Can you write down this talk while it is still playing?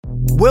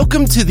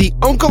Welcome to the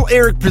Uncle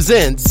Eric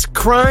Presents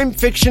Crime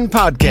Fiction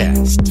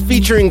Podcast,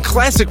 featuring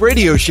classic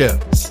radio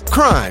shows,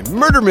 crime,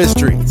 murder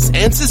mysteries,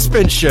 and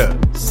suspense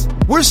shows.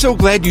 We're so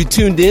glad you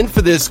tuned in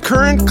for this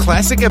current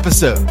classic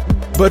episode.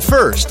 But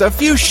first, a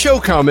few show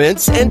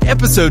comments and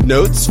episode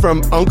notes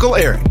from Uncle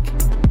Eric.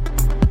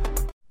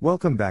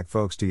 Welcome back,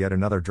 folks, to yet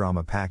another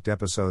drama-packed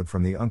episode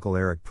from the Uncle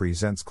Eric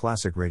Presents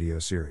Classic Radio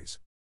series.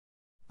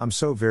 I'm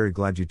so very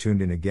glad you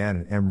tuned in again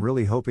and am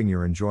really hoping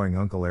you're enjoying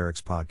Uncle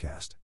Eric's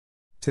podcast.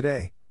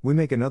 Today, we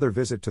make another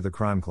visit to the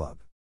Crime Club.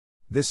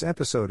 This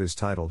episode is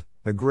titled,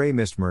 The Grey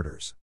Mist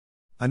Murders.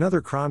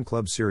 Another Crime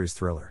Club series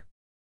thriller.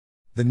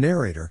 The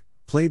narrator,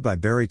 played by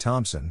Barry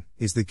Thompson,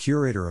 is the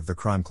curator of the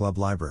Crime Club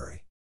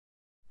library.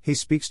 He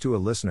speaks to a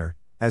listener,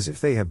 as if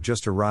they have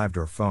just arrived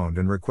or phoned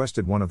and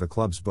requested one of the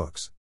club's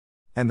books.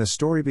 And the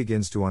story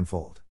begins to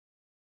unfold.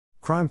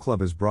 Crime Club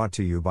is brought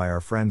to you by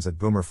our friends at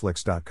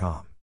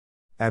boomerflix.com.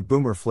 At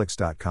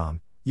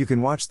boomerflix.com, you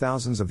can watch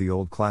thousands of the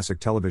old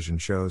classic television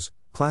shows,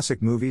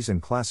 classic movies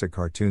and classic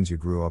cartoons you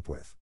grew up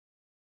with.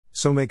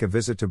 So make a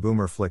visit to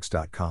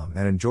boomerflix.com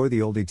and enjoy the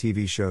oldie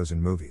TV shows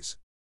and movies.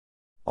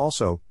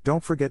 Also,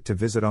 don't forget to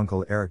visit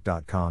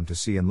uncleeric.com to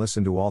see and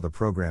listen to all the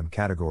program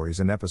categories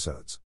and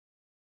episodes.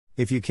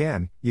 If you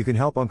can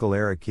help Uncle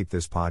Eric keep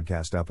this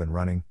podcast up and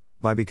running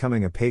by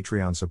becoming a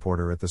Patreon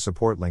supporter at the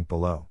support link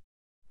below.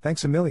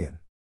 Thanks a million.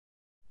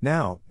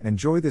 Now,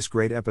 enjoy this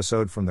great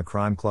episode from the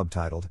Crime Club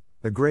titled,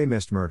 The Grey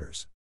Mist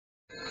Murders.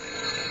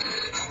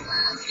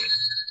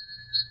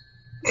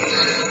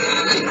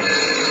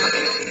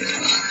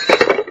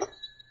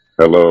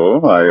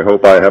 Hello, I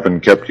hope I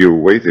haven't kept you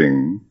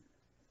waiting.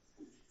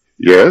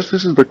 Yes,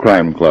 this is the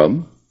Crime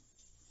Club.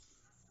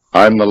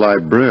 I'm the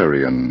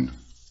librarian.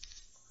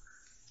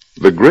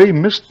 The Grey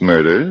Mist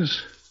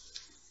Murders?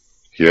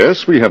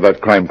 Yes, we have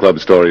that Crime Club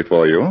story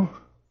for you.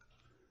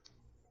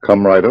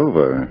 Come right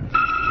over.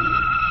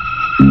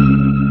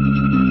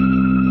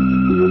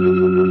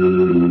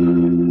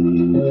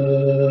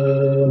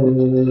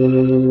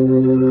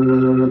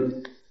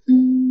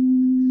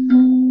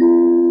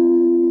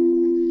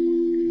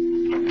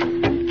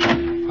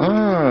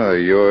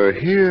 You're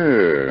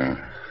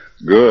here.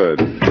 Good.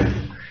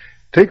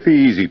 Take the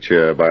easy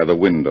chair by the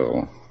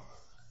window.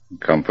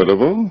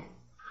 Comfortable?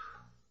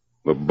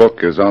 The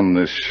book is on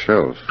this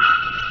shelf.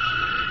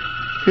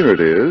 Here it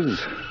is.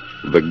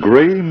 The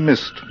Grey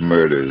Mist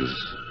Murders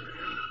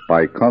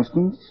by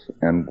Constance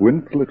and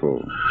Gwyneth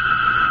Little.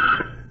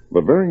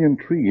 The very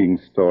intriguing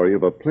story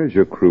of a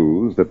pleasure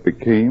cruise that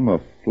became a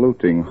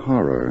floating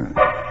horror.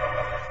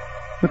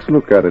 Let's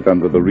look at it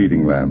under the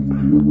reading lamp.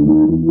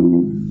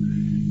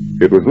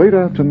 It was late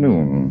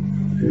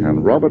afternoon,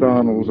 and Robert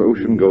Arnold's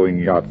ocean-going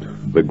yacht,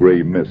 the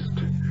Grey Mist,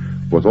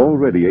 was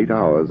already 8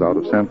 hours out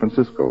of San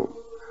Francisco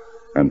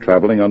and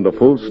traveling under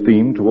full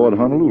steam toward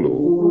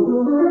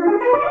Honolulu.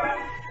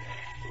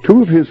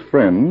 Two of his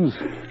friends,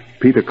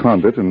 Peter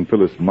Condit and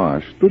Phyllis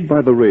Marsh, stood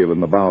by the rail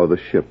in the bow of the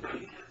ship,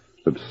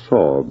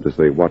 absorbed as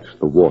they watched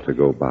the water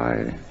go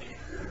by.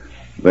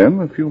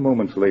 Then, a few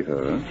moments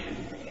later...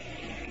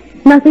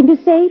 Nothing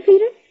to say,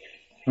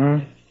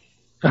 Peter?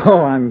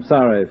 Oh, I'm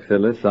sorry,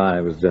 Phyllis. I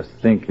was just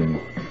thinking.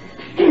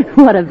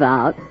 What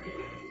about?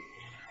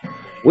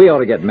 We ought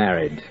to get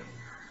married.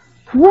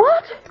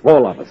 What?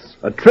 All of us.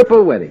 A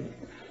triple wedding.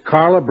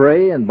 Carla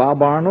Bray and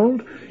Bob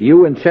Arnold,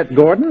 you and Chet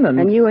Gordon, and...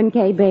 And you and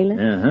Kay Bayless?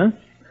 Uh-huh.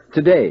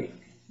 Today.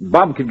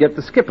 Bob could get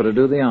the skipper to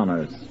do the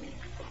honors.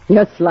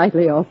 You're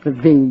slightly off the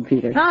beam,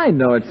 Peter. I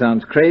know it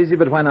sounds crazy,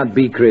 but why not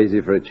be crazy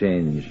for a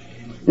change?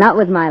 Not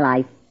with my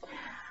life.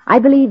 I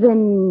believe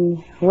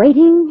in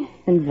waiting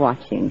and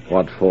watching.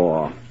 What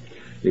for?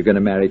 You're going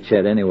to marry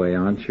Chet anyway,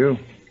 aren't you?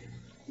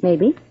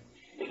 Maybe.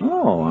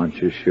 Oh, aren't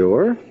you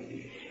sure?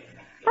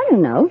 I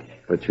don't know.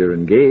 But you're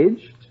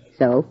engaged.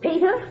 So?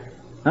 Peter?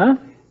 Huh?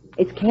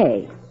 It's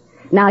Kay.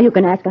 Now you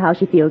can ask her how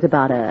she feels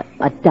about a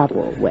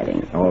double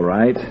wedding. All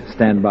right.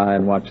 Stand by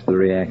and watch the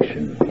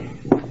reaction.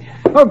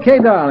 Okay,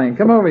 darling,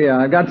 come over here.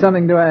 I've got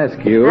something to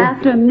ask you.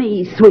 After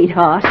me,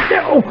 sweetheart.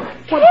 Oh,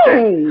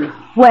 Hey!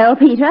 Well,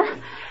 Peter...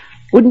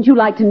 Wouldn't you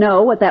like to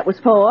know what that was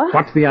for?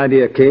 What's the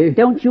idea, Kay?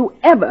 Don't you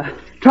ever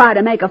try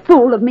to make a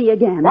fool of me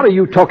again. What are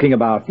you talking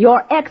about?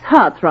 Your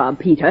ex-heartthrob,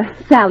 Peter,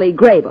 Sally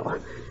Grable.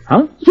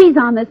 Huh? She's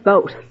on this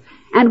boat.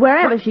 And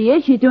wherever she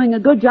is, she's doing a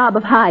good job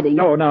of hiding.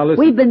 No, now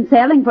listen. We've been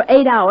sailing for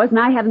 8 hours, and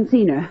I haven't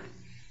seen her.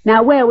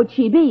 Now, where would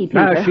she be,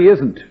 Peter? No, she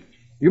isn't.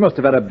 You must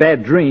have had a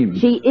bad dream.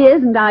 She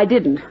is, and I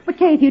didn't. But,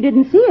 Kay, if you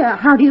didn't see her,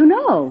 how do you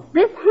know?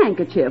 This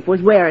handkerchief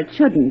was where it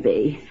shouldn't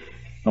be.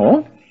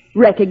 Oh?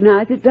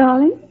 Recognize it,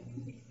 darling?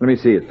 Let me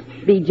see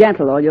it. Be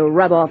gentle, or you'll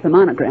rub off the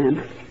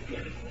monogram.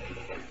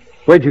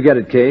 Where'd you get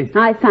it, Kay?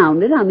 I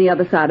found it on the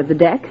other side of the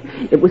deck.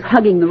 It was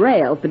hugging the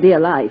rail for dear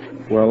life.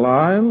 Well,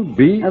 I'll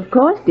be... Of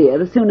course, dear.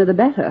 The sooner the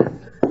better.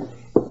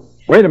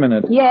 Wait a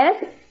minute.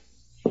 Yes?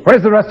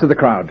 Where's the rest of the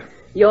crowd?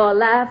 Your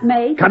laugh,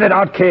 mate? Cut it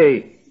out,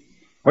 Kay.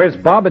 Where's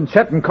Bob and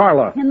Chet and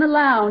Carla? In the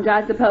lounge,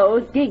 I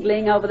suppose,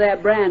 giggling over their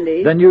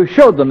brandy. Then you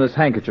showed them this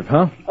handkerchief,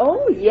 huh?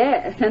 Oh,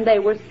 yes, and they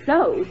were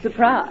so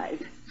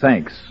surprised.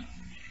 Thanks.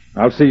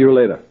 I'll see you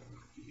later.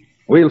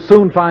 We'll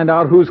soon find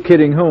out who's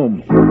kidding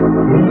whom.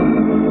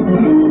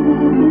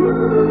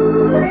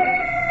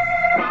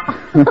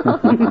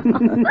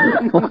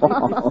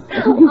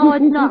 Oh,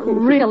 it's not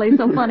really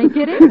so funny,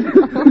 Kitty.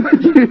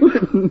 You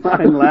didn't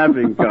mind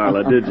laughing,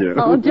 Carla, did you?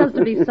 Oh, just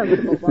to be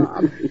sensible,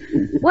 Bob.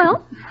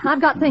 Well, I've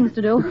got things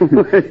to do.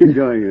 Where are you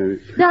going, honey?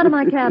 Down to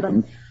my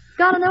cabin.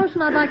 Got a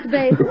notion I'd like to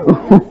bathe.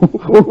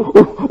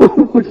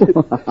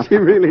 She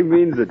really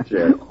means it,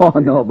 Chet. Oh,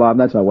 no, Bob,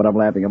 that's not what I'm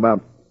laughing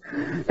about.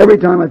 Every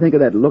time I think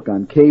of that look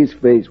on Kay's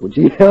face when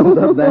she held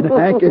up that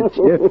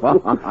handkerchief. It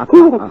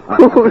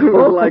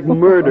was like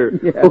murder.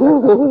 Yeah.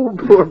 Oh,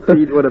 poor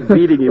Pete, what a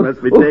beating he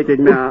must be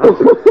taking now.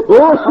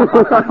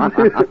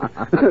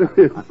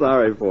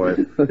 Sorry for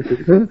it.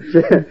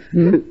 Chet,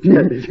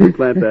 did you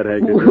plant that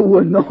handkerchief?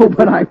 Well, no,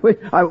 but I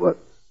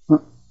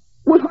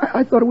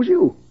thought it was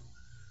you.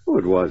 Oh,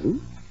 it wasn't.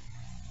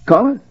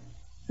 Carla?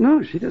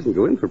 No, she doesn't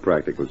go in for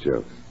practical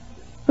jokes.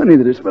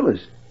 Neither does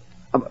Phyllis.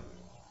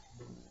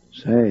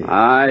 Say.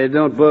 I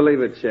don't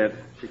believe it, Chet.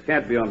 She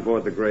can't be on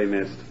board the Gray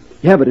Mist.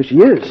 Yeah, but if she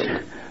is.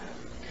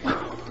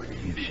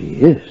 If she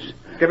is.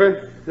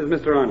 Skipper, this is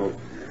Mr. Arnold.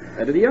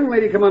 Did the young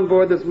lady come on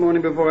board this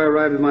morning before I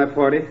arrived at my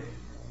party?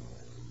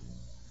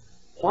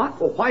 What?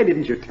 Well, why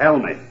didn't you tell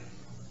me?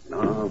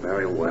 No,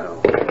 very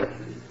well.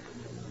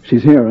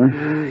 She's here,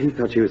 huh? He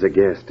thought she was a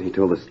guest. He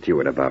told the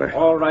steward about her.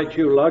 All right,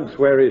 you lugs,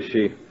 where is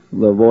she?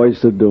 The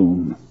voice of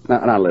doom.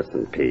 Now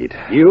listen, Pete.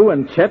 You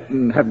and Chet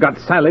have got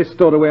Sally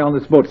stowed away on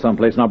this boat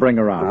someplace, and I'll bring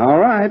her out. All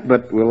right,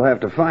 but we'll have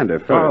to find her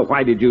first. Oh,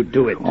 why did you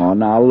do it? Oh,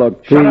 now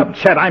look, Shut Pete. up,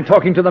 Chet. I'm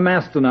talking to the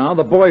master now,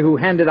 the boy who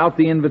handed out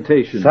the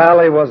invitation.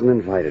 Sally wasn't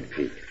invited,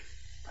 Pete.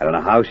 I don't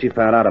know how she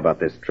found out about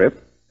this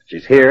trip.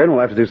 She's here, and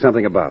we'll have to do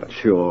something about it.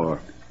 Sure.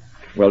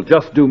 Well,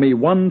 just do me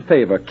one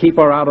favor. Keep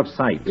her out of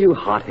sight. You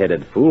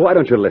hot-headed fool. Why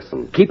don't you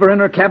listen? Keep her in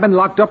her cabin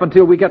locked up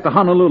until we get to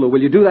Honolulu.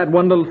 Will you do that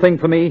one little thing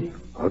for me?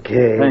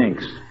 Okay.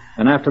 Thanks.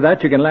 And after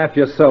that, you can laugh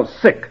yourself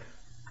sick.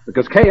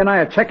 Because Kay and I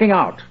are checking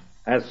out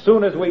as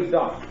soon as we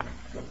dock.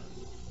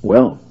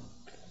 Well,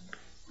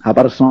 how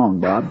about a song,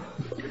 Bob?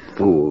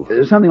 Fool.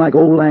 Something like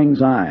Old Lang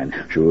Syne.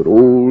 Should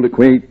old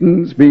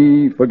acquaintance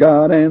be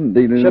forgot and...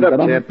 Shut up,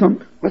 Chet.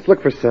 Let's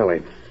look for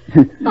Sally.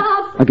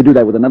 Bob! I could do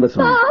that with another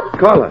song. Bob!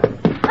 Carla.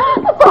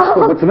 Bob!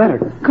 Oh, what's the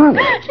matter?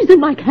 Carla. She's in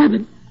my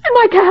cabin. In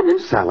my cabin.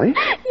 Sally?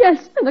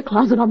 Yes, in the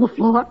closet on the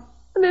floor.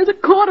 And there's a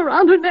cord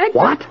around her neck.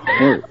 What?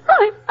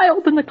 I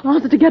opened the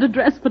closet to get a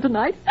dress for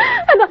tonight.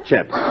 And I...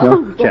 Chet.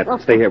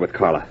 Chet, stay here with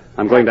Carla.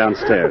 I'm going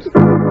downstairs.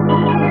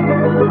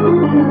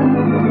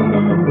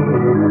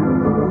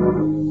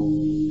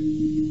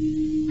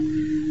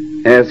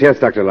 Yes,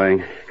 Dr.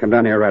 Lang. Come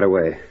down here right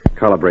away.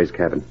 Carla Bray's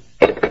cabin.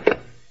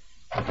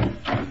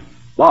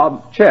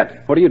 Bob,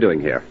 Chet, what are you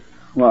doing here?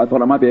 Well, I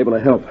thought I might be able to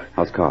help.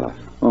 How's Carla?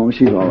 Oh,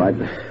 she's all right.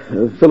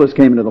 Phyllis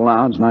came into the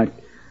lounge, and I...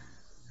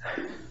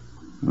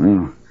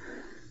 Well,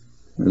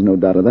 there's no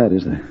doubt of that,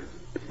 is there?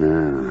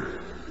 Ah.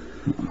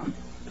 Oh,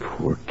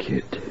 poor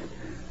kid.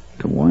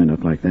 To wind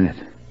up like that.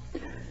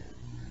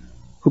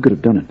 Who could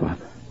have done it, Bob?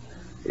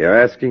 You're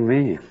asking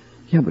me?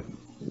 Yeah, but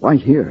why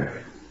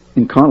here?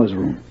 In Carla's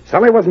room.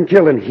 Sally wasn't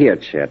killed in here,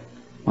 Chet.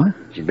 What?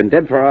 She'd been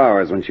dead for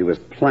hours when she was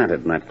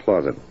planted in that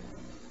closet.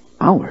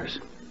 Hours?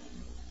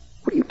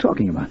 What are you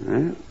talking about?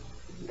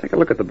 Take a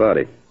look at the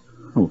body.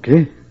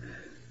 Okay.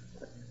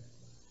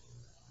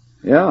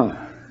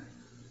 Yeah.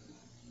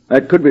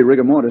 That could be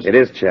rigor mortis. It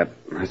is, Chet.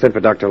 I sent for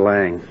Dr.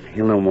 Lang.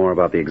 He'll know more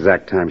about the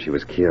exact time she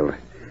was killed.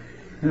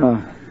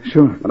 Yeah,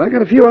 sure. But I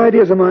got a few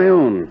ideas of my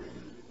own.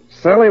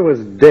 Sally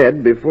was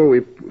dead before we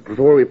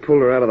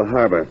pulled her out of the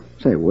harbor.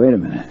 Say, wait a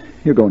minute.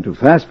 You're going too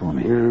fast for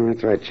me. Yeah,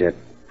 that's right, Chet.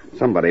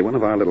 Somebody, one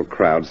of our little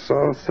crowd,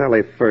 saw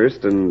Sally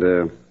first, and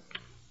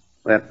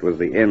that was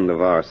the end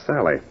of our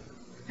Sally.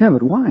 Yeah,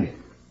 but why?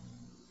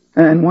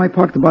 And why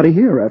park the body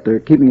here after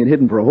keeping it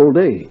hidden for a whole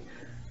day?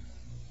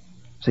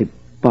 Say,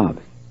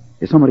 Bob,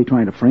 is somebody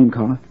trying to frame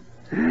Carla?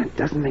 It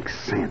doesn't make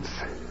sense.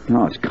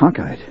 No, it's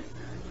cockeyed.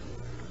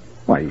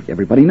 Why,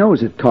 everybody knows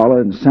that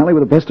Carla and Sally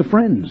were the best of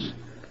friends.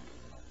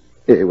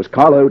 It was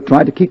Carla who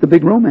tried to keep the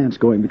big romance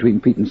going between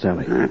Pete and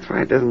Sally. That's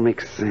right, it doesn't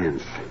make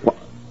sense. Well,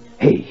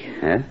 hey.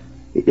 Huh?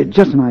 It's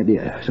just an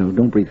idea, so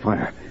don't breathe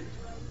fire.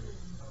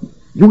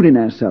 You didn't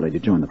ask Sally to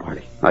join the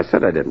party. I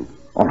said I didn't.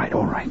 All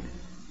right.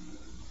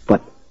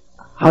 But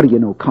how do you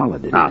know Carla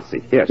didn't? Ah, see,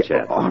 here,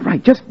 Chet. All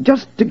right, just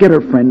to get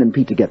her friend and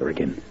Pete together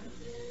again.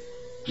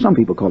 Some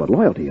people call it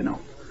loyalty, you know.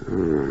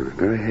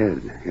 Go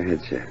ahead,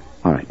 Chet.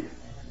 All right.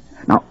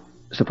 Now,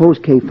 suppose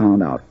Kay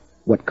found out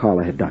what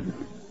Carla had done,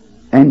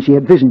 and she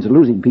had visions of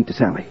losing Pete to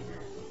Sally.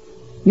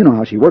 You know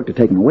how she worked to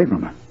take him away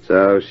from her.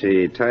 So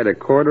she tied a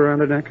cord around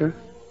her neck, huh?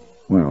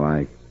 Well,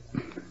 I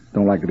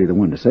don't like to be the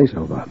one to say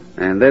so, Bob.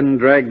 And then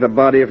dragged the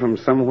body from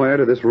somewhere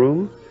to this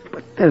room?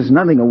 But there's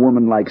nothing a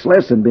woman likes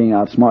less than being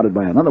outsmarted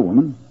by another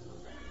woman.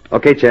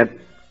 Okay, Chet.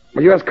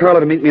 Will you ask Carla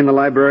to meet me in the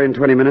library in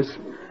 20 minutes?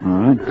 All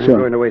right, I'm sure.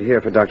 going to wait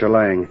here for Dr.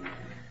 Lang.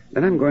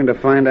 Then I'm going to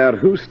find out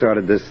who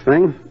started this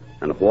thing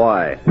and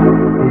why.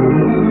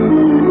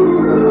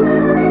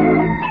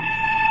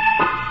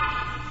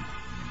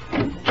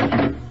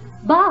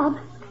 Bob?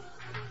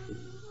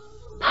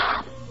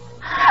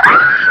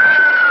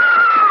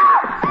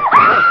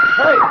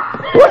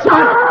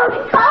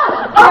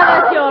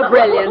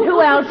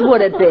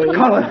 would it be?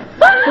 Carla!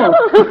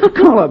 Oh,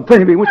 Carla,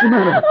 baby, what's the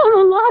matter?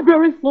 On the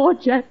library floor,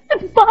 Chet.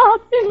 It's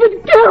Bob. He's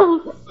been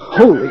killed.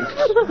 Holy...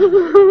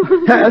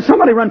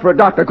 somebody run for a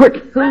doctor, quick!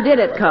 Who did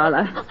it,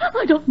 Carla?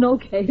 I don't know,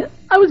 Kay.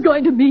 I was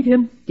going to meet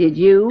him. Did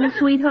you,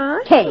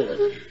 sweetheart? Kay.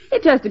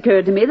 It just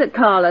occurred to me that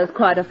Carla's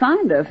quite a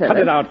finder, Phyllis. Cut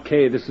it out,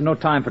 Kay. This is no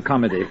time for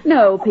comedy.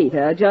 No,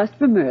 Peter, just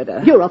for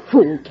murder. You're a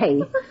fool,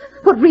 Kay.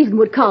 What reason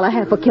would Carla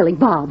have for killing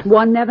Bob?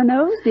 One never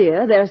knows,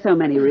 dear. There are so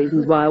many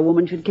reasons why a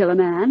woman should kill a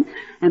man,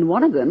 and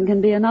one of them can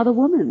be another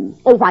woman.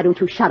 Oh, why don't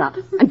you shut up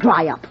and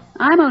dry up?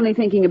 I'm only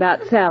thinking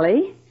about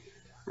Sally.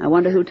 I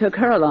wonder who took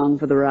her along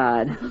for the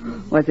ride.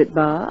 Was it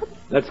Bob?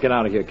 Let's get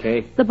out of here,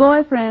 Kay. The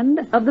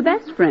boyfriend of the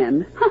best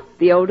friend.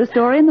 The oldest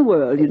story in the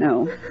world, you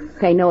know.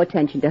 Pay no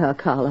attention to her,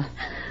 Carla.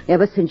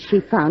 Ever since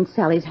she found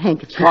Sally's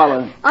handkerchief.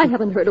 Carla. I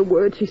haven't heard a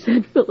word she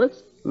said,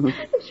 Phyllis.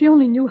 If she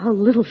only knew how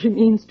little she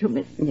means to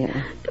me.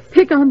 Yeah. To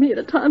pick on me at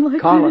a time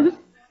like Carla. this.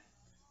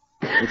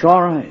 It's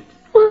all right.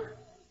 What?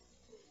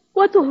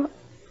 What's all right?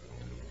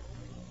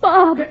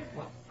 Bob.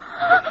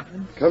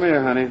 Come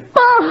here, honey.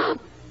 Bob.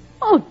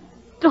 Oh,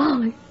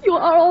 darling, you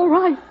are all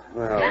right.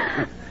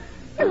 Well,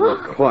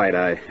 not quite.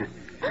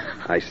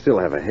 I still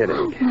have a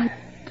headache. My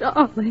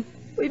darling.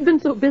 We've been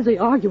so busy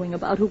arguing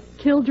about who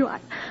killed you. I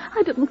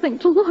didn't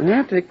think to look.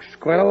 Yeah, it takes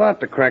quite a lot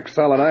to crack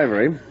solid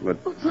ivory, but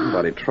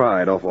somebody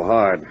tried awful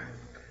hard.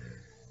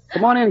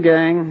 Come on in,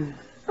 gang.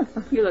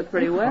 You look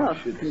pretty well,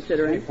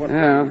 considering.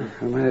 Yeah,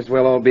 we might as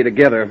well all be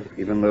together,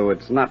 even though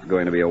it's not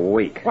going to be a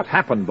week. What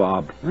happened,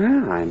 Bob?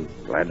 Well, I'm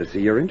glad to see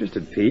you're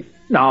interested, Pete.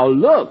 Now,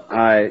 look.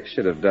 I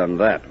should have done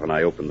that when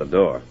I opened the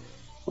door.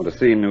 Would have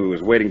seen who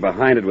was waiting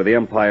behind it with the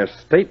Empire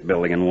State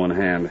Building in one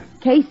hand.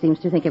 Kay seems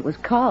to think it was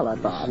Carla,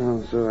 Bob.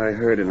 So I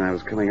heard it, and I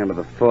was coming under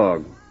the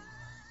fog.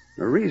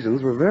 The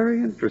reasons were very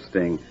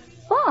interesting.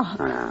 Bob.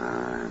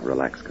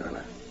 Relax,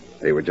 Carla.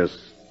 They were just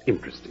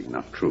interesting,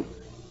 not true.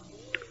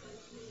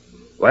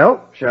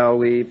 Well, shall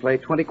we play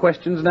 20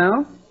 questions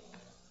now?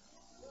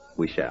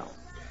 We shall.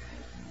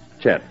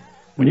 Chet,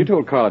 when you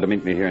told Carla to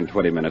meet me here in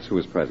 20 minutes, who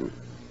was present?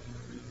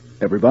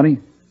 Everybody?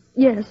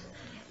 Yes.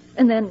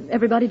 And then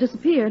everybody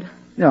disappeared.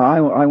 Yeah,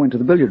 I went to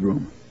the billiard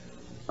room.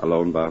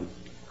 Alone, Bob?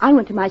 I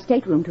went to my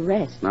stateroom to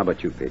rest. How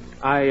about you, Pete?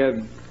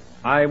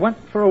 I went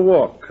for a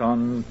walk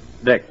on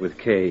deck with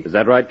Kay. Is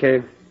that right,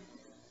 Kay?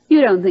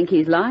 You don't think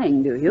he's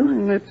lying, do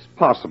you? It's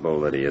possible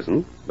that he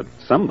isn't, but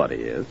somebody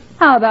is.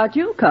 How about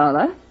you,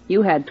 Carla?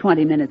 You had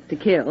 20 minutes to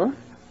kill.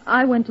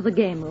 I went to the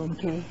game room,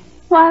 Kay.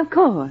 Why, of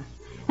course.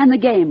 And the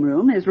game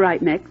room is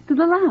right next to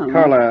the lounge.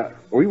 Carla,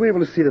 were you able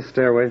to see the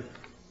stairway?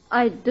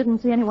 I didn't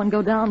see anyone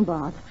go down,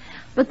 Bob.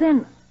 But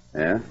then,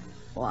 Yeah?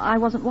 well, I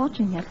wasn't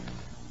watching it.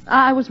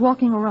 I was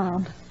walking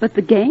around. But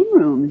the game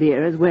room,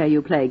 dear, is where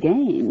you play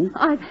games.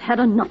 I've had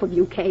enough of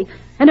you, Kay,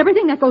 and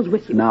everything that goes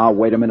with you. Now,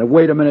 wait a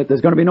minute.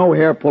 There's going to be no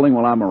hair pulling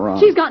while I'm around.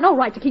 She's got no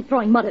right to keep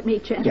throwing mud at me,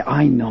 Chet. Yeah,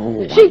 I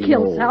know. She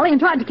killed Sally and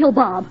tried to kill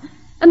Bob.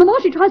 And the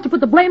more she tries to put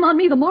the blame on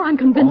me, the more I'm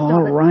convinced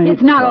All of it. right.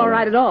 It's not all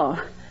right at all.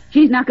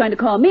 She's not going to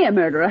call me a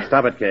murderer.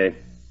 Stop it, Kay.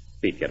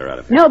 Pete, get her out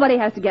of here. Nobody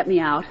has to get me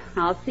out.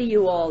 I'll see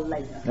you all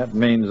later. That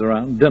means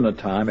around dinner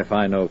time if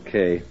I know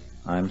Kay.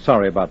 I'm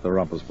sorry about the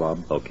rumpus,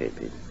 Bob. Okay,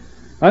 Pete.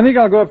 I think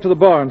I'll go up to the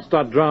bar and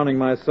start drowning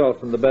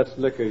myself in the best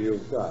liquor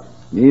you've got.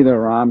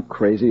 Either I'm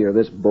crazy or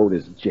this boat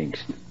is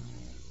jinxed.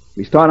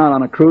 We start out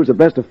on a cruise, the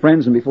best of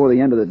friends, and before the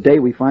end of the day,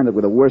 we find that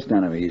we're the worst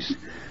enemies.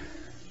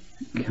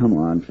 Come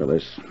on,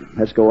 Phyllis.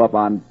 Let's go up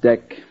on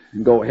deck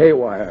and go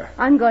haywire.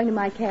 I'm going to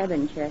my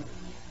cabin, Chet.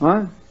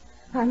 Huh?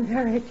 I'm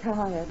very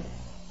tired.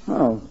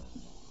 Oh,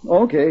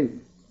 okay.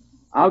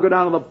 I'll go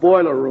down to the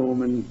boiler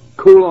room and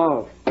cool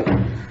off.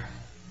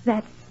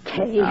 That's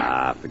Kay.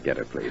 Forget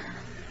it, please.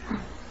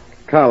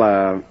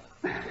 Carla,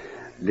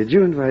 did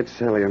you invite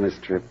Sally on this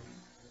trip?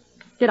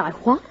 Did I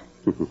what?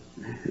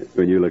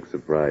 When you look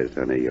surprised,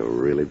 honey, you're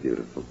really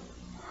beautiful.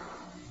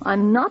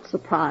 I'm not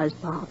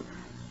surprised, Bob.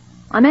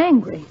 I'm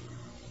angry.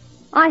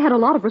 I had a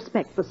lot of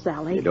respect for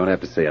Sally. You don't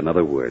have to say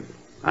another word.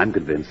 I'm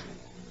convinced.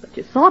 But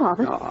you thought of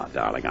it. Oh,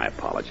 darling, I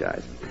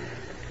apologize.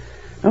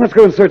 Now let's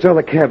go and search all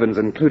the cabins,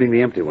 including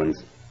the empty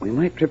ones. We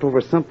might trip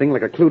over something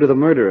like a clue to the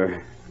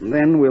murderer. And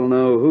then we'll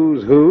know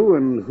who's who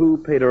and who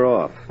paid her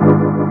off.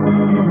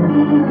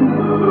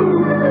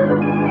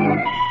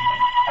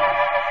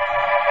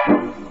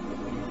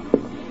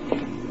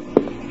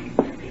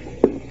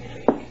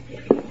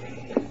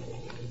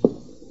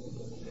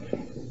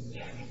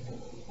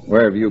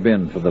 Where have you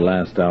been for the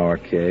last hour,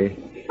 Kay?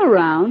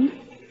 Around.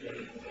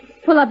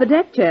 Pull up a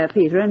deck chair,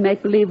 Peter, and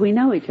make believe we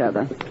know each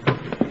other.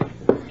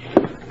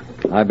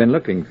 I've been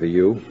looking for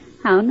you.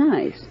 How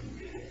nice.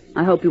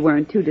 I hope you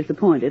weren't too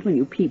disappointed when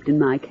you peeped in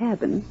my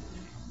cabin.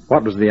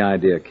 What was the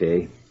idea,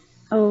 Kay?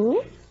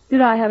 Oh?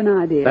 Did I have an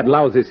idea? That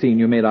lousy scene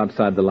you made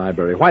outside the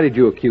library. Why did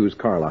you accuse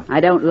Carla? I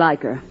don't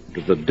like her. It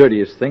was the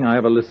dirtiest thing I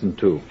ever listened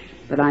to.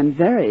 But I'm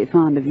very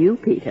fond of you,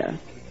 Peter.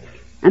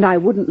 And I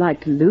wouldn't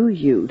like to lose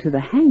you to the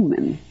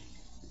hangman.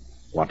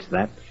 What's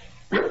that?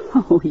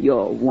 Oh,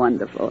 you're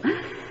wonderful.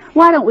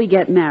 Why don't we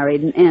get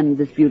married and end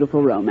this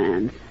beautiful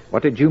romance?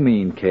 What did you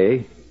mean,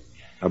 Kay,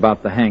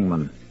 about the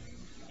hangman?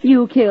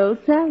 You killed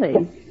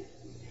Sally.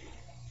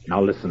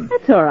 Now listen.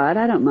 That's all right.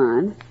 I don't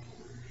mind.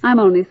 I'm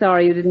only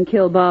sorry you didn't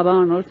kill Bob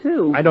Arnold,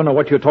 too. I don't know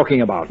what you're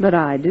talking about. But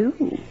I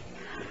do.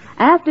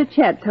 After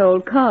Chet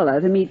told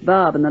Carla to meet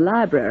Bob in the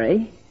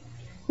library,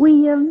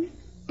 we,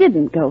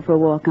 didn't go for a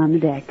walk on the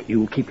deck.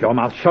 You keep your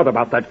mouth shut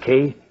about that,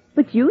 Kay.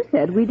 But you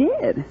said we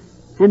did.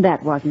 And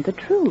that wasn't the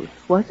truth,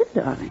 was it,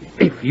 darling?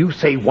 If you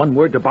say one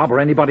word to Bob or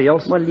anybody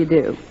else... What'll you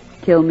do?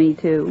 Kill me,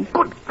 too?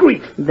 Good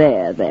grief!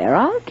 There.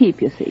 I'll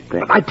keep your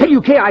secret. I tell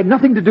you, Kay, I had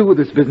nothing to do with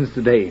this business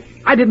today.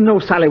 I didn't know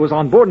Sally was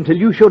on board until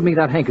you showed me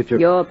that handkerchief.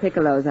 Your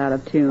piccolo's out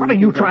of tune. What are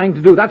you trying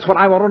to do? That's what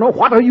I want to know.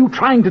 What are you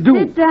trying to do?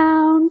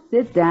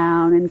 Sit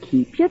down, and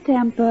keep your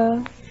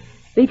temper.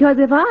 Because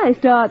if I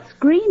start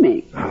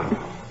screaming...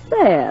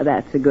 There,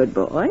 that's a good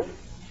boy.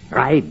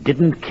 I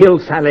didn't kill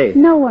Sally.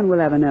 No one will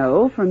ever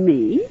know from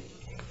me.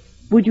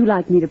 Would you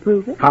like me to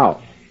prove it?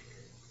 How?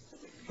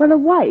 Well, a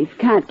wife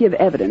can't give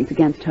evidence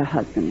against her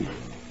husband.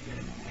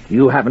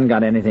 You haven't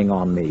got anything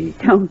on me.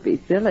 Don't be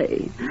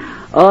silly.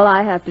 All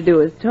I have to do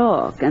is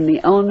talk, and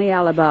the only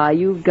alibi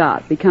you've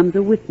got becomes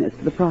a witness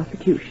to the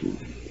prosecution.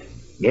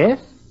 Yes?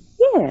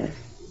 Yes.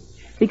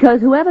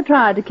 Because whoever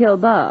tried to kill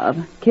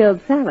Bob killed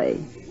Sally.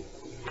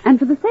 And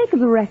for the sake of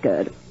the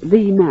record,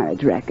 the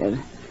marriage record,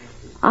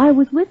 I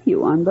was with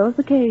you on both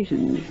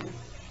occasions,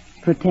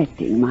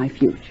 protecting my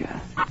future.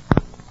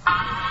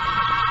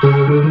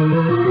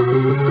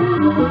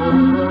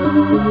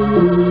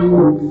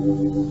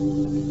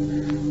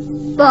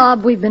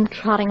 Bob, we've been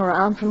trotting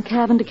around from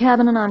cabin to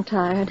cabin, and I'm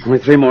tired. Only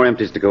 3 more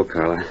empties to go,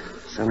 Carla.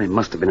 Sally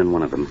must have been in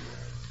one of them.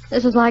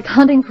 This is like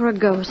hunting for a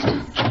ghost.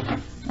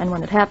 And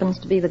when it happens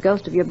to be the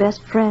ghost of your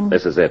best friend...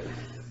 This is it.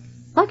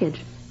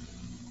 Luggage.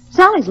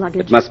 Sally's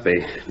luggage. It must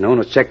be. No one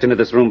was checked into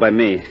this room by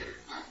me.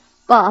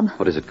 Bob.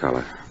 What is it,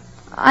 Carla?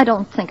 I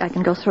don't think I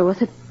can go through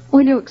with it.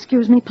 Will you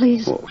excuse me,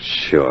 please? Oh,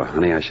 sure.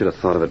 Honey, I should have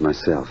thought of it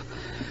myself.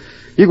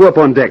 You go up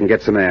on deck and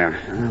get some air.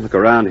 I'll look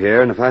around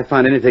here, and if I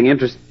find anything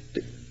interesting...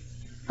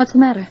 What's the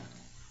matter?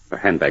 Her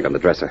handbag on the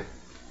dresser.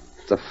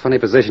 It's a funny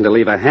position to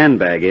leave a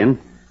handbag in.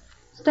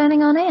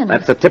 Standing on end.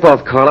 That's the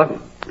tip-off, Carla.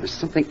 There's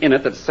something in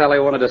it that Sally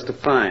wanted us to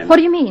find. What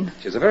do you mean?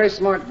 She's a very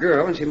smart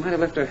girl, and she might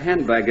have left her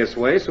handbag this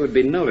way so it'd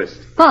be noticed.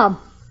 Bob,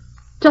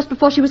 just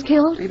before she was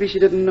killed? Maybe she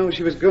didn't know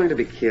she was going to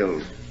be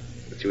killed.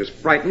 But she was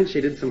frightened.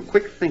 She did some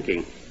quick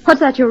thinking. What's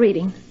that you're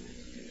reading?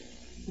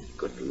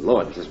 Good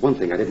Lord, this is one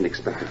thing I didn't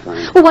expect to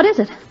find. Well, what is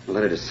it? A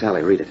letter to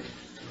Sally. Read it.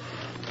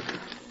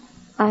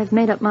 I've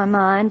made up my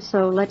mind,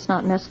 so let's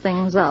not mess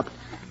things up.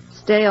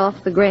 Stay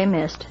off the gray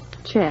mist.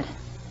 Chet.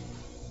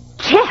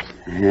 Chet?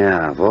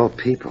 Yeah, of all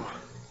people.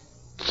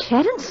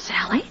 Chet and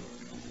Sally?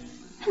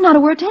 Not a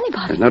word to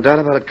anybody. There's no doubt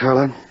about it,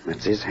 Carla.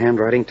 That's his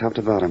handwriting top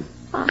to bottom.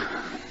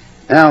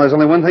 Now, there's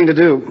only one thing to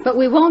do. But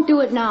we won't do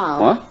it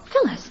now. What?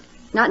 Phyllis.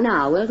 Not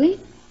now, will we?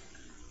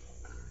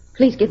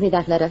 Please give me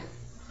that letter.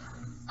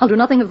 I'll do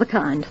nothing of the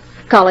kind.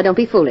 Carla, don't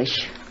be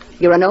foolish.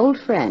 You're an old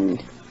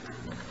friend.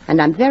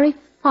 And I'm very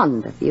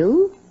fond of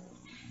you.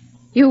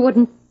 You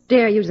wouldn't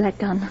dare use that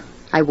gun.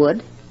 I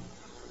would.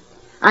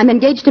 I'm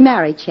engaged to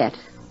marry Chet.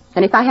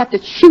 And if I have to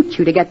shoot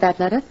you to get that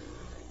letter,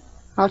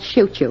 I'll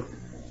shoot you.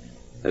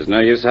 There's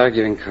no use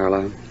arguing,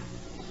 Carla.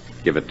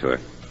 Give it to her.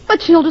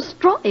 But she'll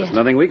destroy it. There's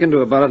nothing we can do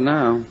about it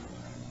now.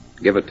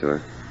 Give it to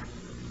her.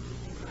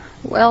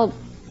 Well,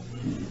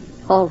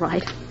 all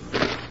right.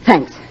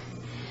 Thanks.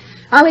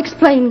 I'll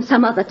explain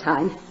some other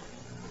time.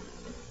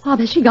 Bob,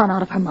 has she gone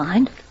out of her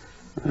mind?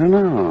 I don't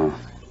know.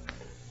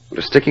 But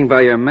if sticking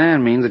by your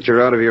man means that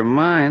you're out of your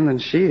mind, then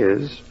she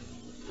is.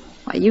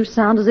 Why, you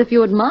sound as if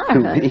you admire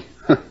her. Me?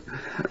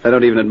 I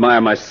don't even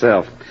admire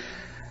myself.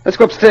 Let's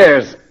go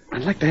upstairs.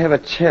 I'd like to have a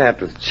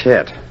chat with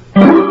Chet.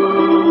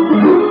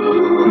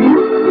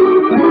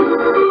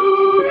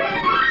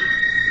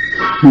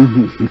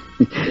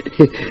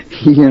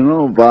 You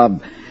know,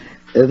 Bob,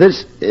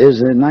 this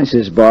is the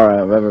nicest bar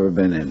I've ever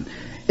been in.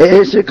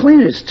 It's the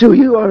cleanest, too.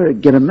 You ought to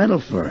get a medal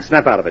for it.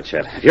 Snap out of it,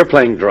 Chet. If you're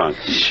playing drunk.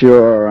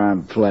 Sure,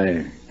 I'm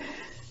playing.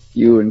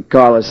 You and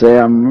Carla say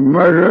I'm a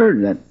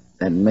murderer.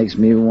 That makes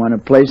me want to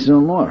play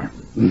some more.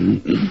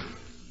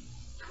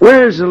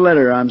 Where's the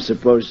letter I'm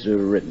supposed to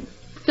have written?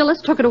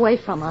 Phyllis took it away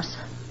from us.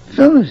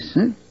 Phyllis,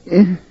 huh?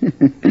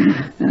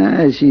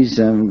 She's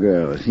some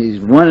girl. She's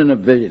one in a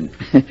billion.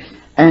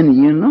 And,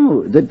 you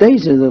know, the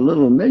days of the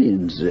little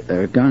millions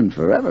are gone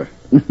forever.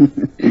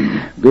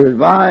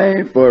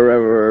 Goodbye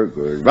forever,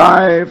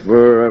 goodbye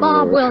forever.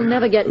 Bob, we'll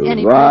never get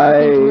any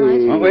goodbye,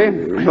 tonight. Won't we?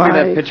 Give me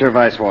that pitcher of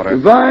ice water.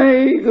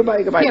 Goodbye,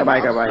 goodbye, goodbye, Here,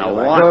 goodbye, Bob. goodbye,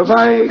 Now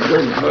goodbye,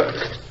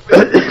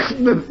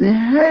 goodbye.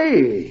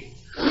 Hey,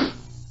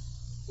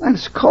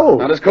 that's cold.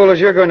 Not as cold as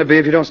you're going to be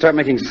if you don't start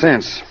making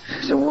sense.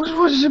 So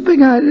what's the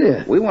big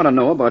idea? We want to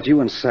know about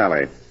you and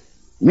Sally.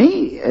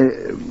 Me?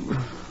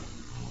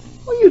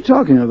 What are you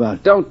talking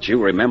about? Don't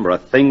you remember a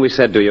thing we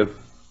said to you?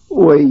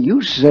 Well,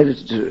 you said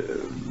it...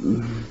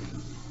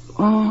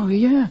 Oh,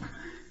 yeah.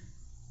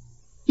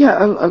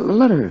 Yeah, a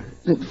letter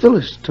that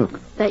Phyllis took.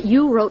 That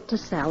you wrote to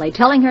Sally,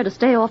 telling her to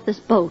stay off this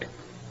boat.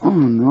 Oh,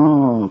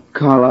 no,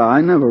 Carla,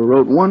 I never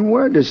wrote one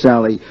word to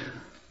Sally.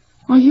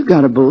 Oh, you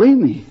gotta believe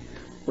me.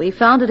 We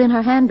found it in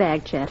her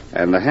handbag, Chet.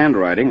 And the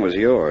handwriting was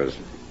yours.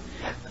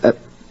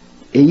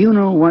 You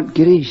know what,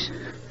 kiddies?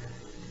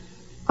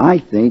 I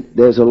think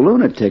there's a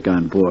lunatic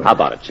on board. How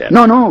about it, Chet?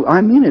 No,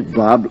 I mean it,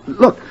 Bob.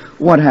 Look,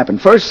 what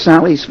happened? First,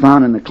 Sally's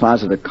found in the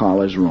closet of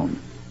Carla's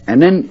room.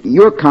 And then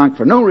you're conked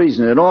for no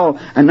reason at all,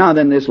 and now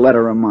then this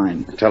letter of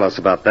mine. Tell us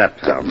about that,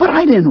 pal. But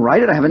I didn't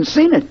write it. I haven't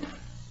seen it.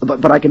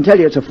 But I can tell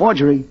you it's a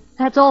forgery.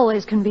 That's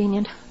always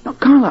convenient. No,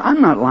 Carla,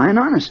 I'm not lying,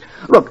 honest.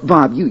 Look,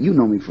 Bob, you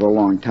know me for a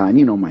long time.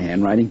 You know my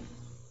handwriting.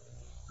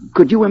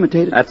 Could you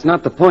imitate it? That's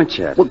not the point,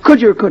 Chet. Well,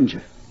 could you or couldn't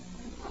you?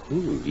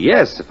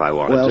 Yes, if I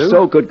wanted to. Well,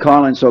 so could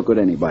Carla and so could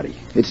anybody.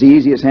 It's the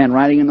easiest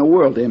handwriting in the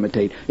world to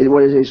imitate.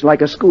 It's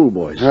like a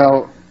schoolboy's.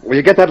 Well, will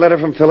you get that letter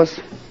from Phyllis?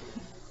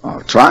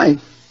 I'll try,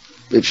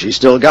 if she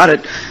still got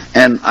it.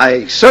 And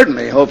I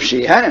certainly hope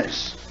she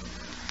has.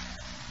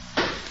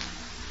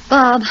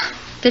 Bob,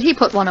 did he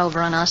put one over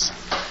on us?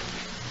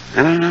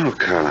 I don't know,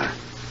 Carla.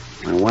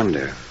 I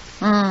wonder.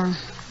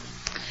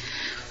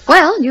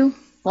 Well, you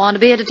want to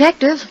be a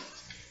detective.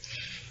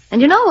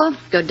 And you know, a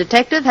good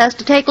detective has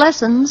to take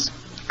lessons.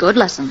 Good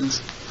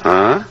lessons.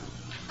 Huh?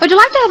 Would you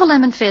like to have a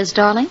lemon fizz,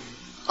 darling?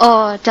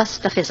 Or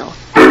just a fizzle?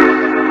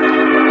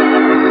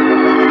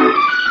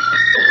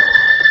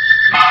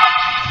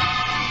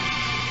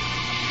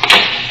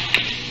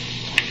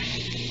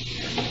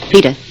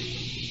 Peter,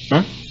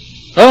 Huh?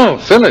 Oh,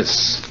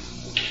 Phyllis.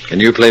 Can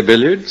you play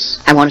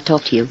billiards? I want to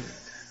talk to you.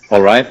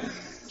 All right.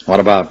 What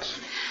about?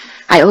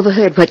 I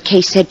overheard what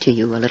Kay said to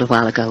you a little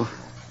while ago.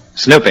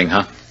 Snooping,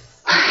 huh?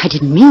 I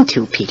didn't mean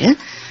to, Peter.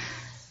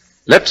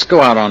 Let's go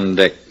out on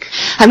deck.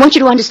 I want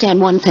you to understand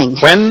one thing.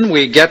 When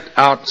we get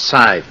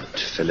outside,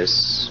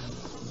 Phyllis.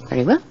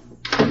 Very well.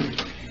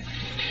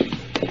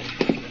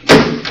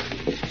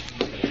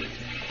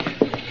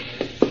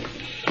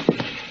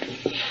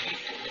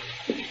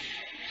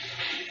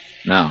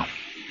 Now,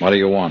 what do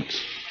you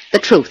want? The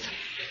truth.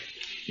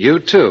 You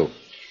too.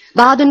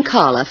 Bob and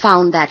Carla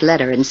found that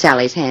letter in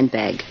Sally's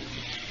handbag.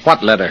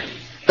 What letter?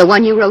 The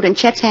one you wrote in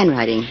Chet's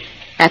handwriting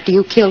after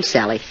you killed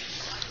Sally.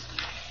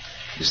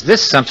 Is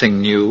this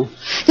something new?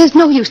 There's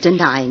no use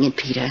denying it,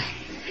 Peter.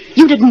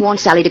 You didn't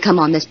want Sally to come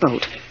on this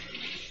boat.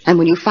 And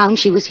when you found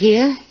she was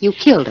here, you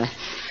killed her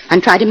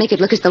and tried to make it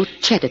look as though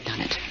Chet had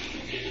done it.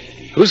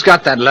 Who's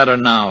got that letter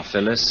now,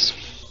 Phyllis?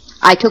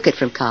 I took it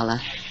from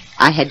Carla.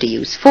 I had to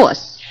use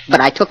force,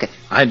 but I took it.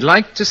 I'd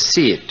like to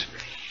see it.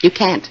 You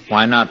can't.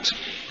 Why not?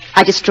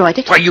 I destroyed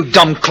it. Why, you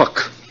dumb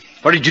cook.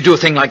 What did you do a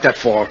thing like that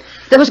for?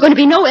 There was going to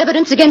be no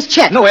evidence against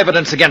Chet. No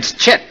evidence against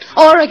Chet.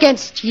 Or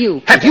against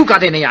you. Have you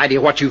got any idea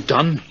what you've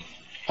done?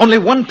 Only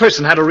one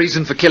person had a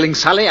reason for killing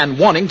Sally and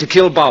wanting to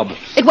kill Bob.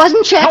 It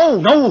wasn't Chet.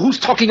 No, who's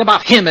talking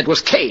about him? It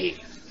was Kay.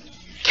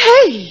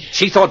 Kay?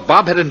 She thought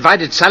Bob had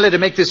invited Sally to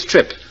make this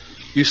trip.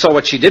 You saw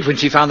what she did when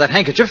she found that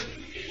handkerchief.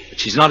 But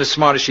she's not as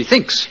smart as she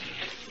thinks.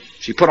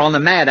 She put on the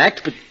mad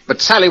act,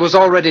 but Sally was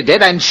already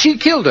dead, and she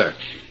killed her.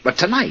 But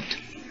tonight,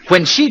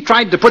 when she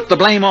tried to put the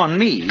blame on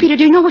me... Peter,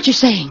 do you know what you're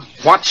saying?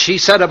 What she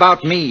said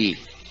about me.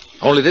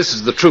 Only this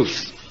is the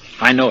truth.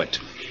 I know it.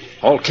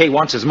 All Kay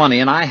wants is money,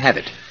 and I have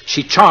it.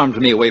 She charmed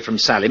me away from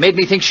Sally, made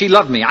me think she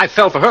loved me. I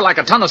fell for her like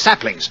a ton of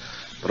saplings.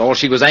 But all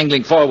she was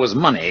angling for was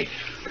money.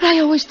 But I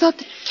always thought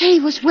that Kay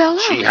was well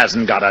off. She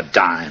hasn't got a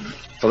dime.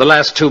 For the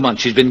last 2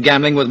 months, she's been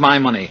gambling with my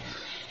money.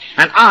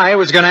 And I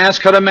was going to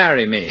ask her to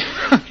marry me.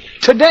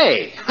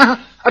 Today.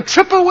 A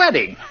triple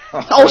wedding.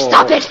 Oh,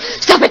 stop it.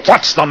 Stop it.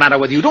 What's the matter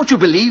with you? Don't you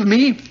believe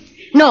me?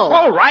 No.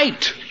 All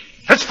right.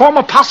 Let's form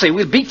a posse.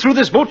 We'll beat through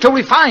this boat till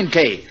we find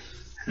Kay.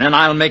 And then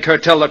I'll make her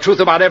tell the truth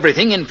about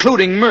everything,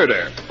 including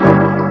murder.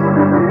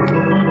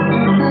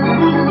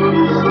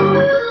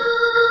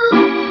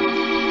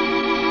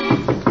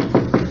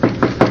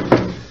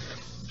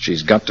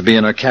 She's got to be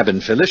in her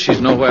cabin, Phyllis.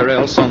 She's nowhere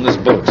else on this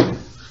boat.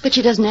 But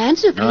she doesn't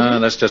answer, Peter.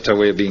 That's just her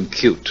way of being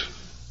cute.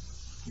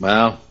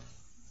 Well,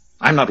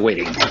 I'm not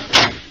waiting.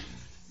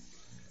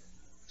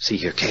 See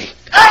here, Kay.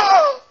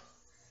 Oh,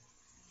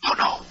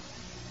 no.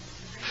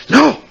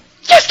 No!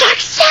 Just like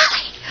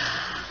Sally.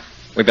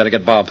 We better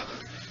get Bob.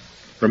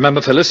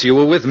 Remember, Phyllis, you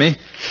were with me.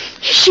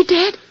 Is she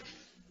dead?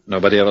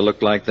 Nobody ever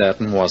looked like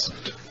that and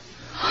wasn't.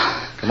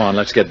 Come on,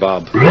 let's get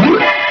Bob.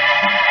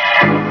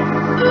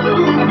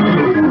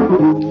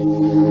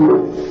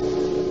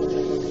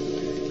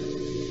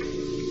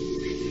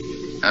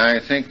 I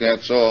think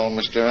that's all,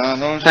 Mr.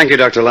 Arnold. Thank you,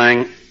 Dr.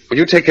 Lang. Will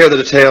you take care of the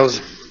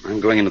details? I'm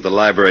going into the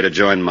library to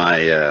join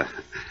my,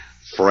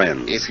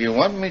 friends. If you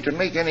want me to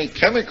make any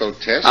chemical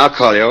tests... I'll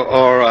call you,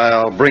 or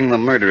I'll bring the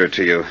murderer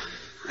to you.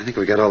 I think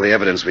we got all the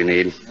evidence we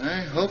need.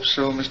 I hope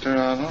so, Mr.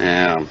 Arnold.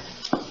 Yeah.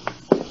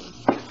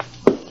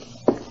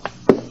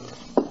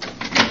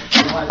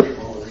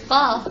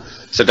 Bob.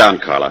 Sit down,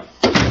 Carla.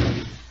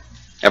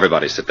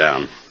 Everybody sit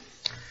down.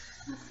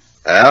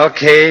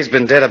 Kay's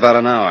been dead about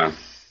an hour.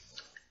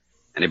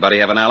 Anybody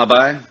have an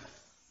alibi?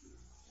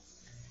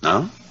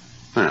 No?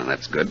 Well,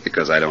 that's good,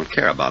 because I don't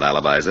care about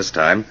alibis this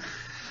time.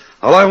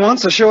 All I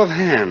want's a show of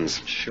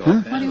hands.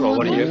 Huh?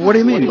 What do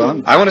you mean,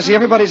 Bob? I want to see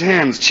everybody's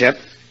hands, Chet.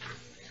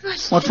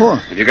 What for?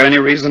 Have you got any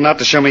reason not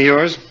to show me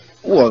yours?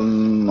 Well,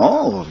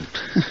 no.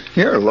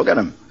 Here, look at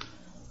him.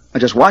 I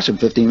just watched him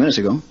 15 minutes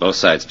ago. Both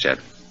sides, Chet.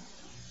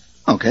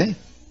 Okay.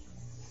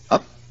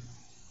 Up.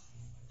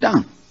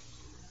 Down.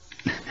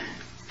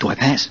 Do I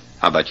pass?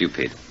 How about you,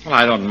 Pete? Well,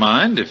 I don't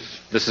mind if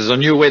this is a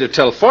new way to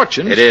tell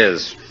fortunes. It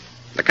is.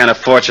 The kind of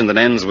fortune that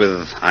ends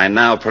with, I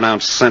now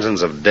pronounce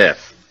sentence of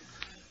death.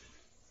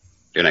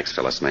 You're next,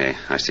 Phyllis. May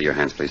I see your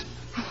hands, please?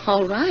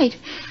 All right.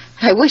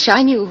 I wish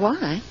I knew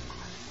why.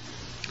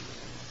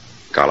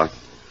 Carla,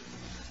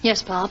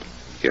 Yes, Bob.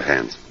 your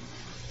hands.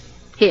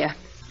 Here.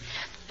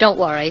 Don't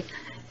worry.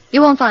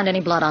 You won't find any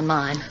blood on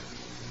mine.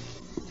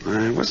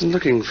 I wasn't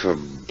looking for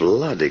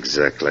blood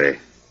exactly.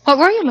 What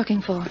were you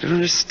looking for? I don't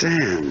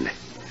understand.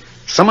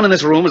 Someone in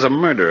this room is a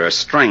murderer, a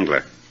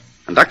strangler.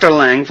 And Dr.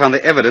 Lang found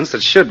the evidence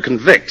that should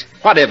convict.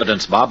 What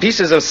evidence, Bob?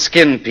 Pieces of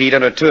skin, Pete,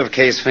 under two of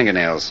Kay's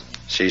fingernails.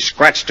 She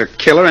scratched her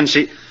killer and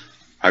she...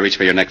 I reach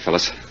for your neck,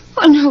 Phyllis.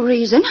 Well, no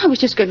reason. I was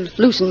just going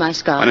to loosen my Why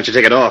scarf. don't you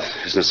take it off?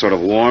 Isn't it sort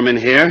of warm in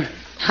here?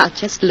 I'll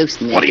just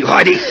loosen it. What are you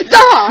hiding?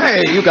 Dog!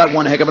 Hey, you got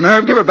one heck of a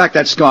nerve. Give her back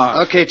that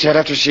scarf. Okay, Chet,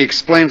 after she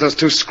explains those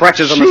two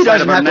scratches on the She side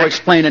doesn't of her have to neck.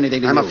 explain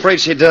anything to I'm you.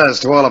 afraid she does,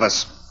 to all of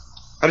us.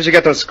 How did you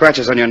get those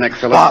scratches on your neck,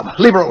 Phyllis? Bob,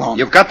 leave her alone.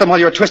 You got them while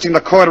you were twisting the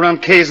cord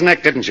around Kay's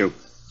neck, didn't you?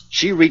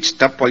 She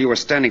reached up while you were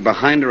standing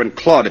behind her and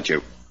clawed at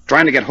you,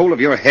 trying to get hold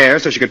of your hair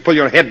so she could pull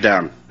your head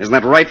down. Isn't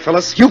that right,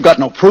 Phyllis? You've got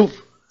no proof.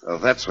 Oh,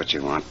 that's what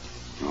you want.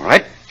 All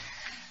right.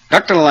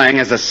 Dr. Lang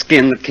has the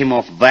skin that came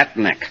off that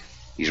neck.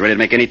 He's ready to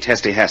make any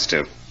test he has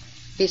to.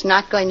 He's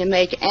not going to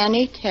make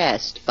any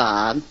test,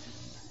 Bob.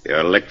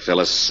 You're licked,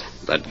 Phyllis.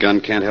 That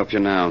gun can't help you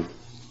now.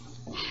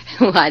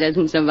 Why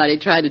doesn't somebody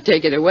try to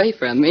take it away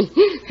from me?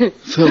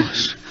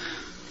 Phyllis.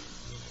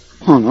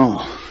 Oh,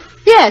 no.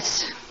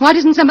 Yes. Why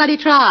doesn't somebody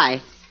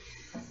try?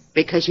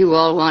 Because you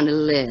all want to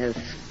live.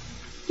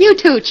 You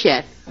too,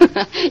 Chet.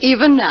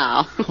 Even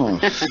now. Oh,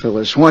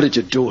 Phyllis, why did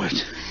you do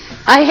it?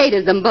 I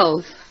hated them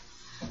both.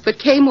 But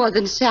Kay more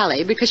than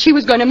Sally because she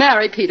was going to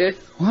marry Peter.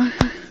 What?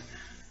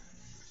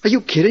 Are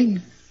you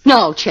kidding?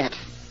 No, Chet.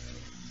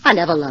 I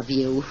never loved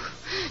you.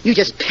 You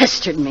just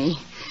pestered me.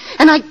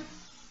 And I...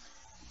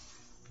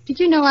 Did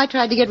you know I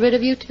tried to get rid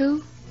of you,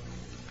 too?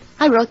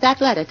 I wrote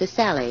that letter to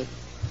Sally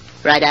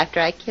right after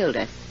I killed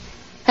her.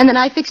 And then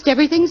I fixed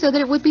everything so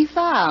that it would be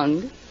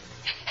found.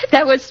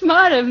 That was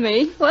smart of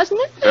me, wasn't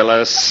it?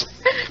 Phyllis.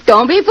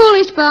 Don't be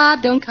foolish,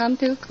 Bob. Don't come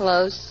too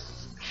close.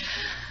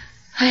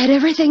 I had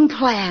everything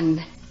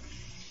planned.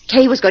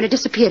 Kay was going to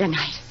disappear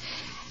tonight.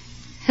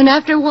 And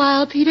after a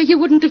while, Peter, you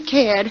wouldn't have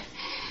cared.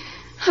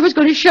 I was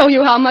going to show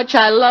you how much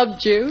I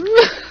loved you.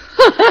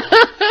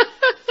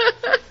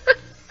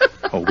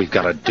 Oh, we've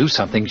got to do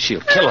something.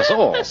 She'll kill us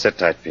all. Sit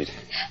tight, Pete.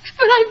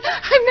 But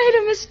I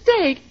made a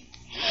mistake.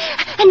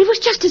 And it was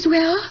just as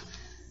well.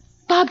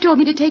 Bob told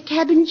me to take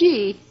cabin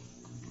G.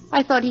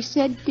 I thought he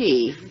said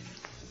D.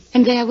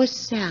 And there was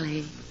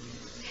Sally.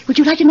 Would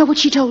you like to know what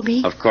she told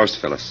me? Of course,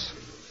 Phyllis.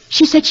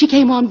 She said she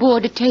came on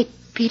board to take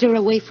Peter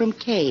away from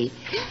Kay.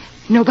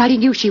 Nobody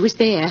knew she was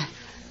there.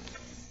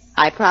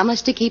 I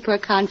promised to keep her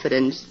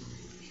confidence.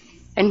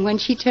 And when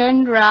she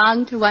turned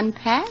round to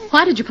unpack...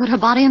 Why did you put her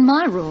body in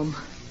my room?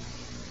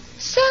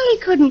 Sally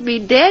couldn't be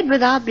dead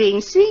without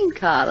being seen,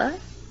 Carla.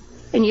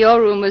 And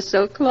your room was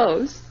so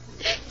close.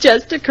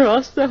 Just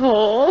across the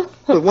hall.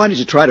 Well, why did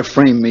you try to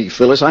frame me,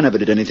 Phyllis? I never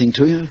did anything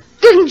to you.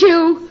 Didn't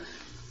you?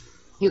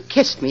 You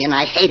kissed me and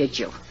I hated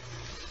you.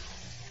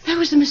 That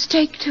was a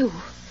mistake, too.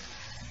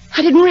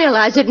 I didn't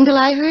realize it until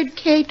I heard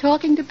Kay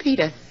talking to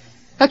Peter,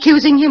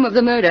 accusing him of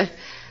the murder.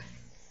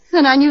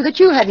 Then I knew that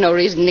you had no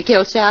reason to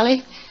kill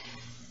Sally.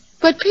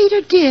 But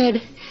Peter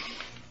did.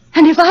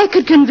 And if I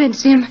could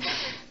convince him,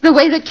 the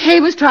way that Kay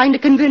was trying to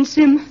convince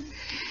him,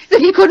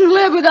 that he couldn't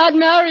live without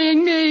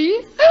marrying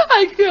me,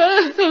 I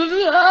could.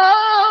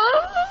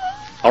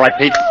 All right,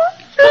 Pete.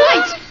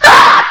 Lights!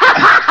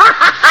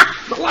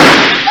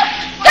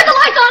 Get the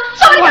lights on!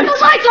 Somebody get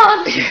the lights on!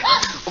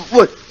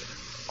 What?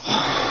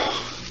 Oh,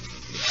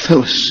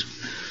 Phyllis.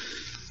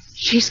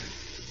 She's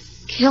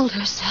killed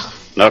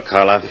herself. No,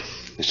 Carla.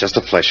 It's just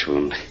a flesh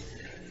wound.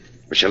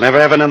 But she'll never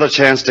have another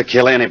chance to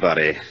kill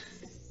anybody,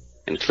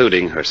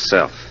 including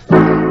herself.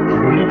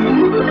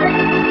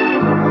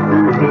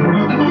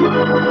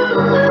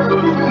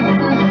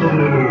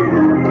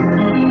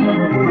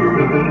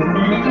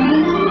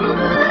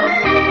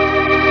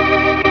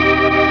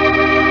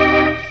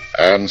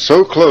 And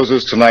so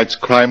closes tonight's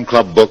Crime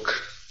Club book,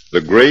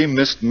 The Gray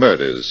Mist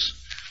Murders,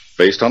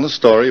 based on a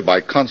story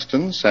by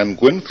Constance and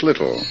Gwyneth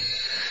Little.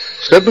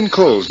 Stedman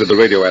Coles did the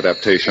radio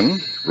adaptation.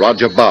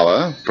 Roger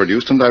Bauer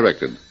produced and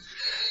directed.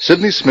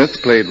 Sidney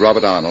Smith played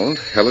Robert Arnold.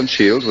 Helen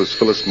Shields was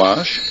Phyllis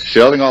Marsh.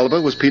 Sherling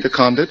Oliver was Peter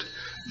Condit.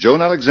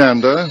 Joan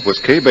Alexander was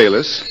Kay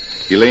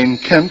Bayless. Elaine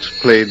Kent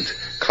played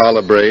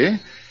Carla Bray.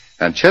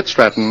 And Chet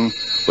Stratton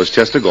was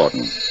Chester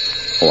Gordon.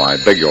 Oh, I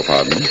beg your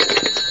pardon.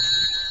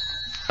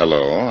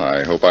 Hello,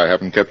 I hope I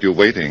haven't kept you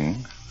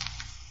waiting.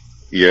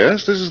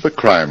 Yes, this is the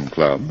Crime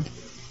Club.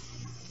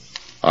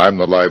 I'm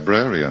the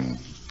librarian.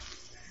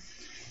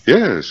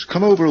 Yes,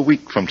 come over a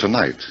week from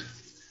tonight.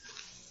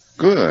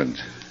 Good.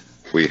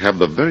 We have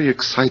the very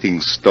exciting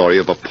story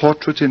of a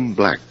portrait in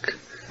black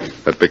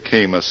that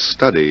became a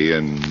study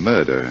in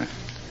murder.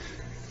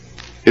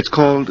 It's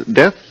called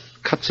Death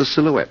Cuts a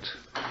Silhouette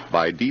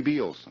by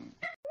D.B. Olson.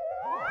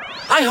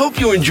 I hope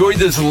you enjoyed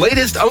this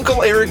latest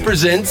Uncle Eric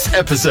Presents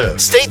episode.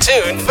 Stay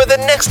tuned for the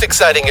next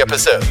exciting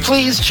episode.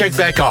 Please check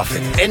back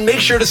often and make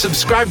sure to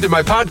subscribe to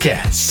my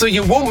podcast so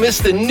you won't miss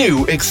the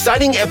new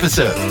exciting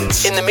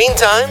episodes. In the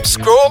meantime,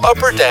 scroll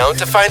up or down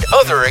to find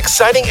other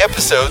exciting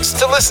episodes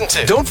to listen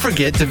to. Don't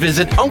forget to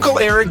visit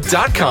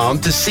UncleEric.com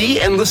to see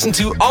and listen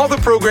to all the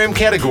program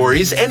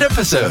categories and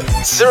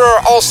episodes. There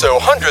are also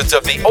hundreds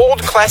of the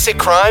old classic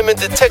crime and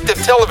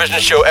detective television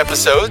show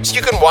episodes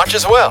you can watch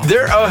as well.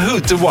 They're a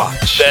hoot to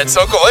watch.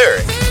 That's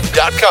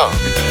UncleEric.com.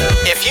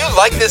 If you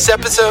like this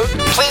episode,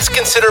 please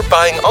consider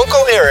buying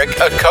Uncle Eric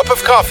a cup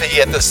of coffee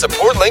at the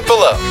support link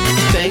below.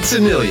 Thanks a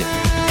million.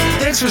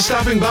 Thanks for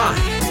stopping by.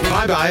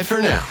 Bye-bye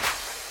for now.